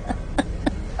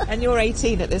 And you're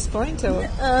 18 at this point, or?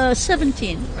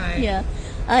 17, right. Yeah.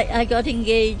 I got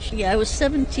engaged, I was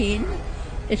 17.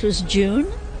 It was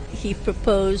June. He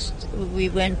proposed. We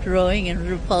went rowing in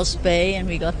Repulse Bay, and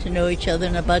we got to know each other,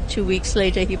 and about 2 weeks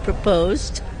later he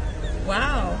proposed.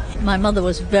 Wow. My mother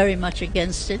was very much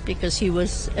against it because he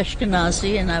was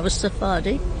Ashkenazi and I was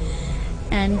Sephardi.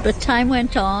 But time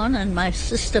went on, and my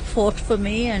sister fought for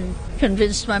me and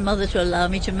convinced my mother to allow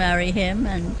me to marry him.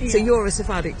 So you're a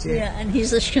Sephardic Jew? Yeah, and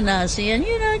he's Ashkenazi, and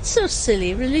it's so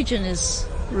silly. Religion is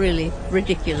really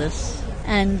ridiculous.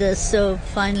 And so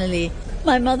finally,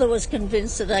 my mother was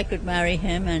convinced that I could marry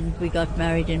him, and we got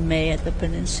married in May at the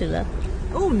Peninsula.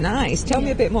 Oh, nice. Tell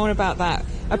me a bit more about that.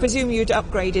 I presume you'd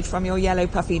upgraded from your yellow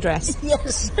puffy dress.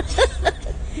 Yes.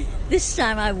 This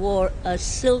time I wore a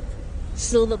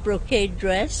silver brocade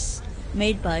dress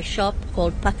made by a shop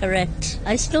called Pacarette.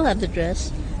 I still have the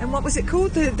dress. And what was it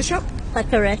called, the shop?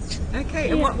 Pacarette. Okay,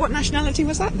 and what nationality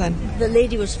was that then? The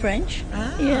lady was French.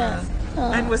 Ah. Yeah.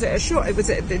 And was it a short?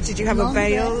 Did you have a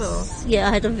veil? Or? Yeah,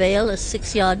 I had a veil, a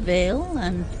 6-yard veil,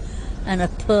 and a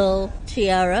pearl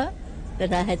tiara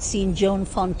that I had seen Joan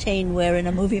Fontaine wear in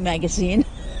a movie magazine.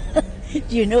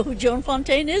 Do you know who Joan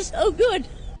Fontaine is? Oh, good.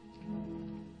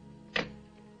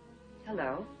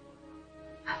 Hello.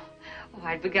 Oh,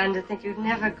 I'd begun to think you'd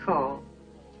never call.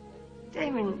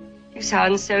 Damon, you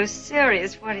sound so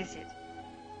serious. What is it?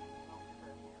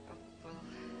 Oh, well,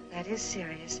 that is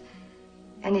serious.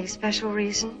 Any special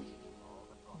reason?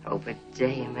 Oh, but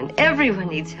Damon, everyone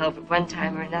needs help at one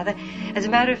time or another. As a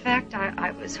matter of fact,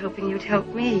 I was hoping you'd help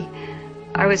me.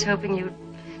 I was hoping you'd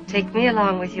take me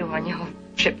along with you on your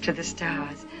trip to the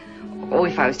stars. Oh,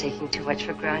 if I was taking too much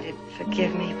for granted,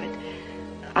 forgive me, but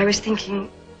I was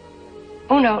thinking...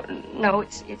 Oh, no,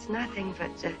 it's nothing,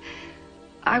 but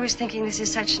I was thinking this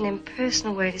is such an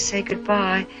impersonal way to say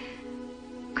goodbye.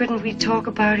 Couldn't we talk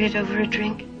about it over a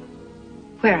drink?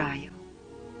 Where are you?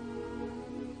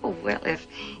 Oh, well,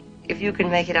 if you can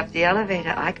make it up the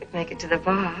elevator, I could make it to the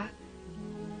bar.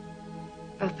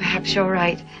 Oh, perhaps you're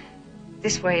right.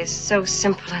 This way is so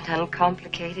simple and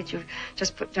uncomplicated. You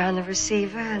just put down the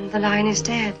receiver and the line is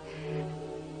dead.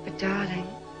 But, darling,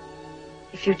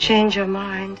 if you change your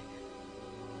mind,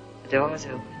 the door's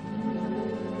open.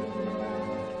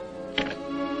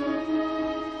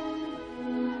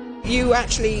 You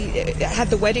actually had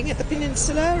the wedding at the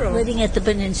Peninsula? Or? Wedding at the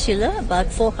Peninsula,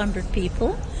 about 400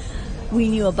 people. We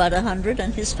knew about 100,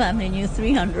 and his family knew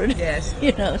 300. Yes.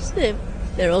 So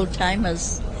they're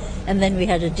old-timers. And then we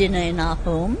had a dinner in our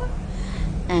home.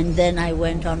 And then I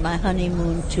went on my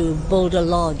honeymoon to Boulder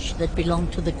Lodge that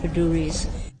belonged to the Kaduris.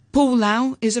 Paul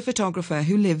Lau is a photographer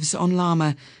who lives on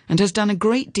Lama and has done a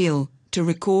great deal to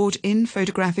record in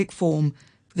photographic form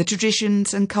the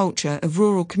traditions and culture of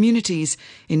rural communities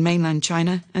in mainland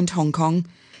China and Hong Kong.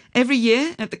 Every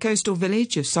year at the coastal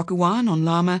village of Sokuwan on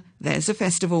Lama, there's a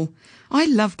festival. I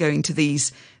love going to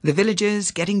these, the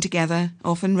villagers getting together,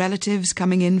 often relatives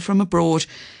coming in from abroad,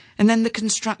 and then the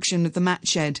construction of the mat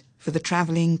shed for the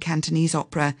travelling Cantonese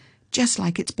opera, just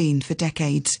like it's been for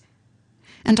decades.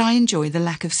 And I enjoy the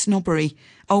lack of snobbery.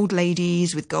 Old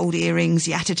ladies with gold earrings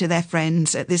yatter to their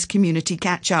friends at this community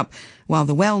catch-up, while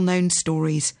the well-known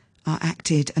stories are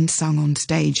acted and sung on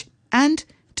stage. And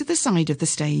to the side of the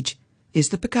stage is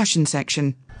the percussion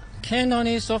section.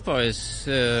 Cantonese opera is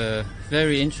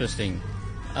very interesting.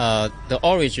 The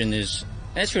origin is...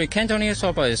 Actually, Cantonese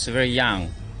opera is very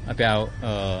young, about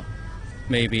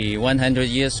maybe 100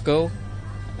 years ago.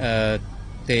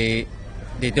 They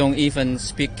don't even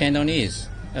speak Cantonese.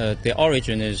 the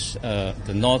origin is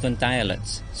the northern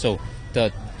dialects. So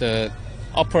the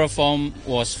opera form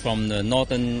was from the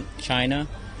northern China,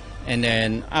 and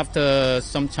then after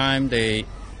some time they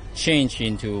changed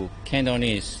into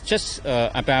Cantonese, just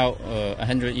about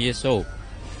 100 years old.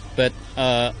 But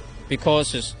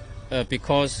because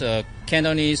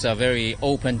Cantonese are very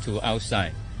open to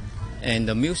outside, and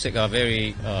the music are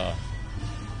very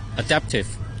adaptive.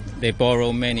 They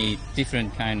borrow many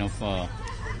different kind of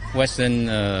Western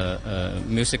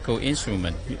musical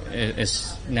instrument.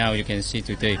 As now you can see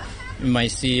today, you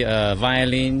might see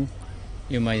violin.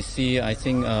 You might see, I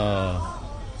think,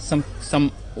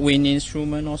 some wind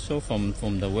instrument also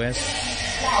from the West.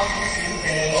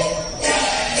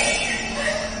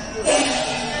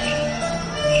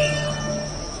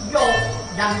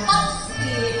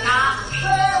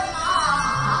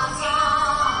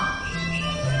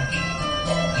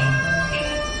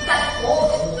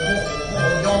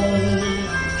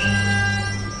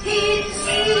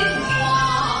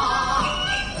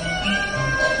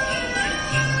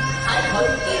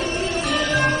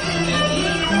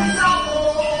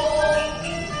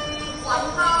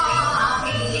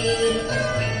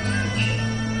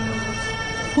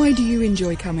 Why do you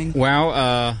enjoy coming?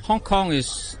 Well, Hong Kong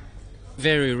is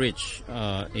very rich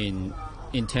in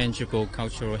intangible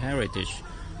cultural heritage.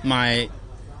 My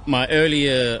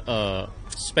earlier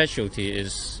specialty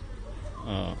is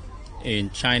in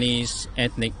Chinese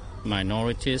ethnic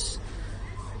minorities,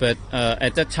 but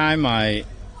at that time I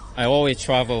always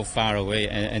travel far away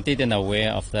and didn't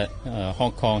aware of that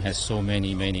Hong Kong has so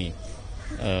many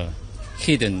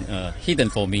hidden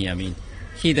for me. I mean,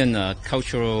 hidden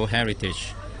cultural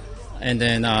heritage. And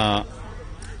then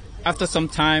after some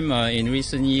time in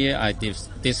recent year, I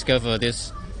discovered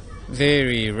this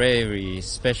very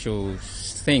special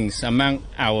things among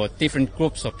our different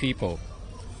groups of people.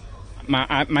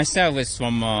 Myself is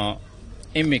from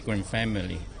immigrant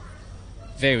family,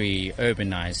 very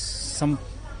urbanized.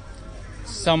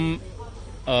 Some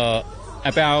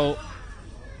about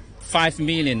 5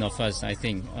 million of us, I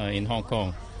think, in Hong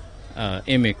Kong,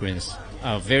 immigrants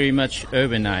are very much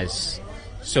urbanized.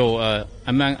 So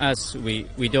among us,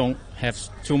 we don't have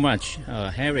too much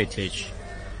heritage.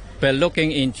 But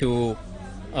looking into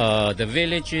the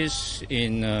villages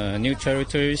in New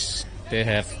Territories, they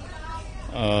have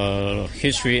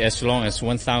history as long as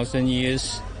 1,000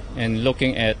 years. And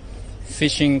looking at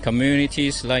fishing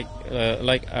communities like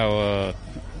our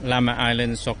Lamma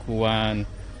Island, Sok Wan,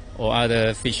 or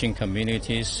other fishing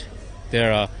communities,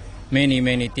 there are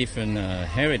many different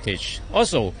heritage.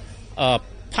 Also,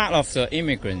 part of the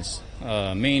immigrants,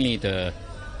 mainly the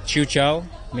Chuzhou,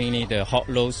 mainly the Hok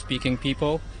Lo speaking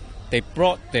people, they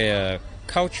brought their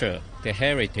culture, their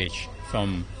heritage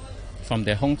from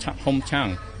their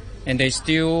hometown, and they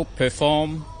still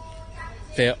perform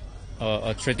their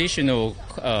traditional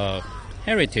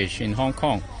heritage in Hong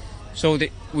Kong. So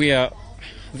we are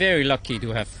very lucky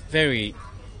to have very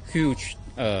huge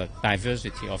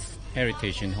diversity of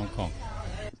heritage in Hong Kong.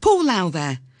 Paul Lau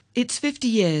there. It's 50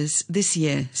 years this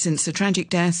year since the tragic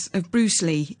death of Bruce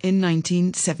Lee in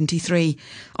 1973.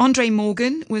 Andre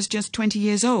Morgan was just 20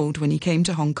 years old when he came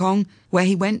to Hong Kong, where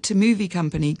he went to movie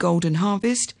company Golden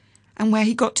Harvest and where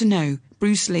he got to know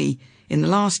Bruce Lee in the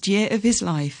last year of his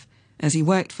life as he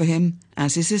worked for him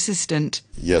as his assistant.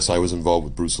 Yes, I was involved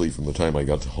with Bruce Lee from the time I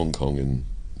got to Hong Kong in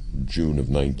June of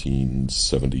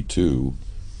 1972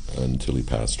 until he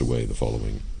passed away the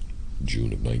following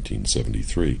June of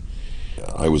 1973.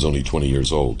 I was only 20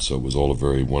 years old, so it was all a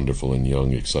very wonderful and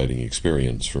young, exciting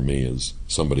experience for me as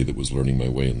somebody that was learning my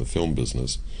way in the film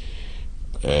business.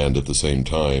 And at the same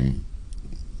time,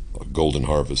 Golden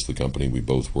Harvest, the company we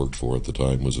both worked for at the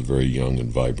time, was a very young and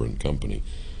vibrant company.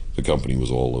 The company was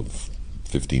all of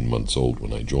 15 months old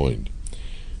when I joined.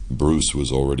 Bruce was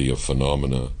already a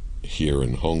phenomena here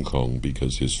in Hong Kong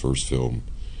because his first film,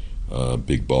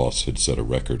 Big Boss, had set a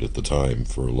record at the time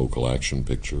for a local action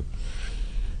picture.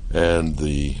 And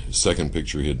the second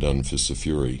picture he had done, Fists of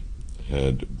Fury,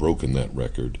 had broken that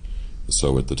record.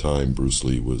 So at the time, Bruce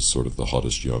Lee was sort of the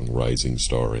hottest young rising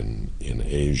star in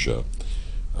Asia.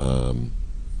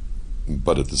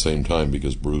 But at the same time,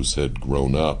 because Bruce had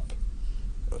grown up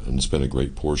and spent a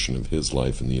great portion of his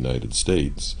life in the United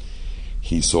States,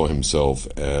 he saw himself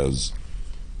as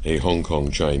a Hong Kong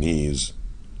Chinese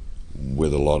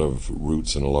with a lot of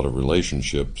roots and a lot of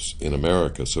relationships in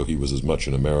America. So he was as much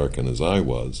an American as I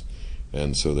was,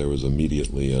 and so there was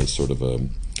immediately a sort of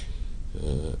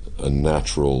a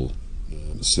natural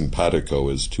simpatico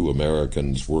as two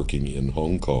Americans working in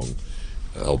Hong Kong,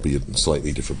 albeit in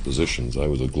slightly different positions. I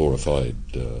was a glorified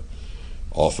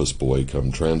office boy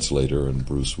come translator, and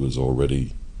Bruce was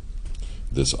already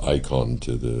this icon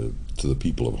to the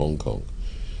people of Hong Kong.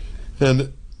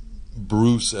 And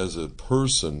Bruce as a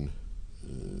person,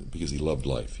 because he loved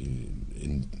life,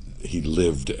 he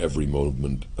lived every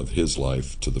moment of his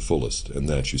life to the fullest, and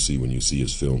that you see when you see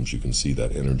his films. You can see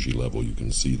that energy level, you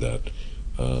can see that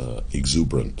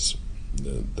exuberance,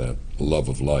 that love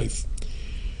of life.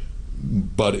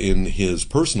 But in his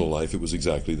personal life, it was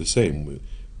exactly the same.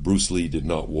 Bruce Lee did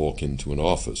not walk into an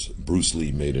office. Bruce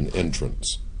Lee made an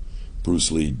entrance.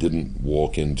 Bruce Lee didn't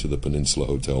walk into the Peninsula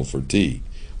Hotel for tea.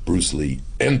 Bruce Lee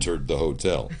entered the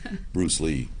hotel. Bruce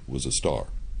Lee was a star.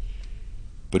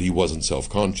 But he wasn't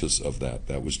self-conscious of that.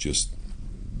 That was just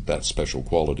that special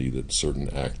quality that certain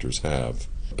actors have.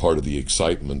 Part of the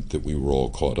excitement that we were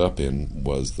all caught up in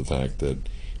was the fact that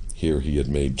here he had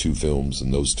made 2 films,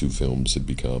 and those 2 films had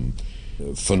become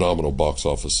phenomenal box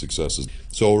office successes.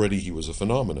 So already he was a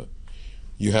phenomenon.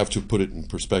 You have to put it in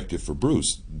perspective for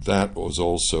Bruce. That was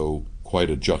also quite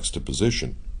a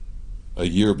juxtaposition. A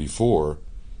year before,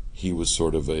 he was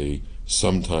sort of a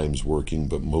sometimes working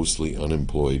but mostly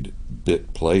unemployed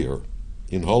bit player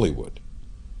in Hollywood.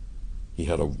 He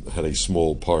had a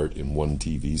small part in one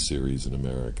TV series in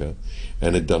America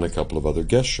and had done a couple of other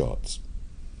guest shots.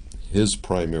 His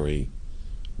primary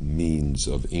means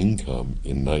of income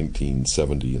in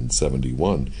 1970 and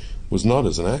 71 was not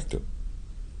as an actor.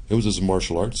 It was as a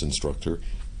martial arts instructor,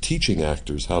 teaching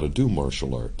actors how to do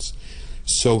martial arts.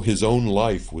 So his own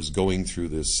life was going through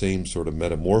this same sort of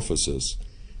metamorphosis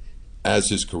as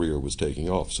his career was taking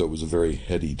off. So it was a very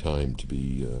heady time to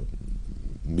be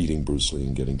meeting Bruce Lee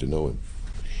and getting to know him.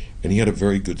 And he had a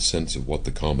very good sense of what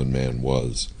the common man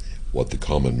was, what the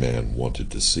common man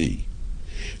wanted to see.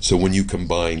 So when you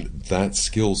combine that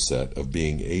skill set of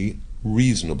being a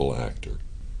reasonable actor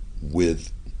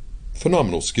with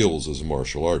phenomenal skills as a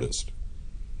martial artist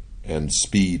and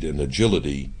speed and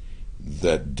agility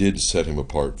that did set him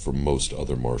apart from most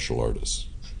other martial artists,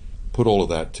 put all of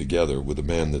that together with a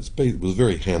man was a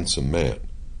very handsome man,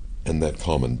 and that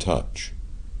common touch,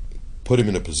 put him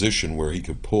in a position where he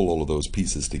could pull all of those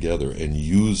pieces together and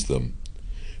use them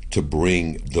to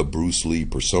bring the Bruce Lee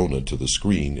persona to the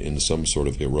screen in some sort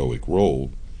of heroic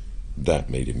role. That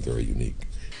made him very unique.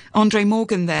 Andre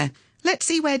Morgan there. Let's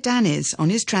see where Dan is on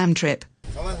his tram trip.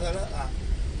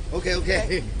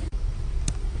 Okay.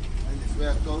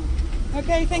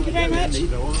 Okay, thank you very much.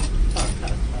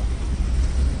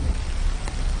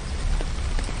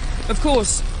 Of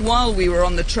course, while we were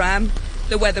on the tram,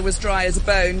 the weather was dry as a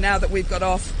bone. Now that we've got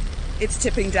off, it's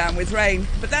tipping down with rain.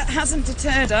 But that hasn't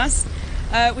deterred us.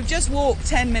 We've just walked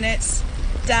 10 minutes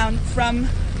down from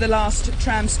the last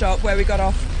tram stop where we got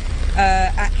off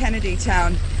at Kennedy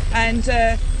Town. And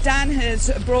Dan has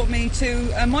brought me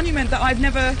to a monument that I've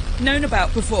never known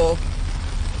about before.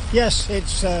 Yes,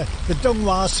 it's the Dung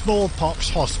Wah Smallpox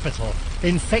Hospital,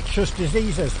 Infectious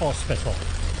Diseases Hospital.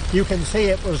 You can see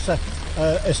it was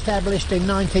established in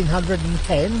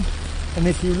 1910, and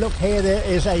if you look here, there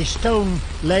is a stone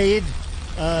laid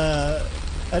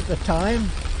at the time.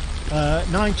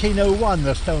 1901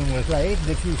 the stone was laid, and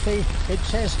if you see, it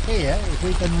says here, if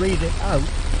we can read it out,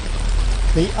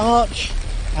 the arch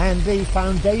and the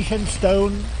foundation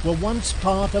stone were once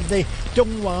part of the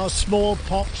Dung Wah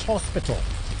Smallpox Hospital,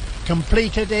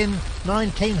 completed in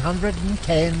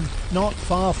 1910, not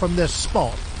far from this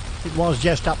spot. It was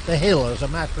just up the hill, as a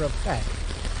matter of fact.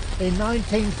 In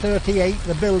 1938,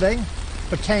 the building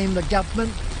became the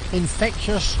Government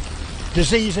Infectious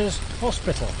Diseases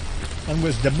Hospital and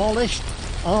was demolished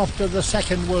after the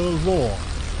Second World War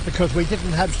because we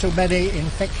didn't have so many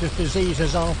infectious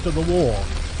diseases after the war.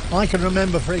 I can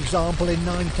remember, for example, in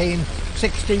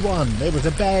 1961, there was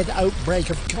a bad outbreak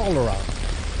of cholera,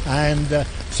 and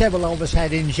several of us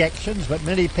had injections, but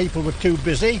many people were too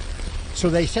busy, so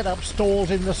they set up stalls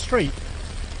in the street,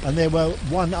 and there were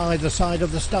one either side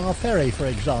of the Star Ferry, for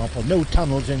example. No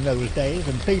tunnels in those days,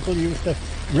 and people used to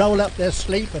roll up their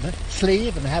sleeve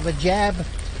and have a jab,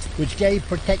 which gave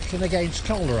protection against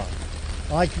cholera.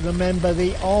 I can remember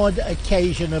the odd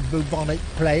occasion of bubonic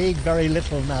plague, very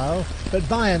little now, but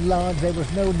by and large there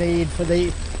was no need for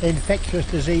the infectious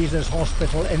diseases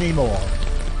hospital anymore.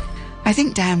 I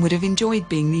think Dan would have enjoyed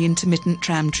being the intermittent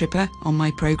tram tripper on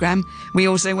my programme. We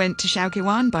also went to Shau Kei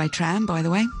Wan by tram, by the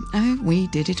way. Oh, we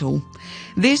did it all.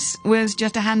 This was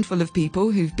just a handful of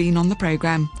people who've been on the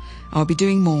programme. I'll be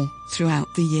doing more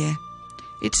throughout the year.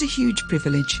 It's a huge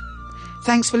privilege.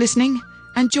 Thanks for listening,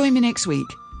 and join me next week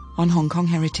on Hong Kong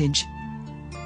Heritage.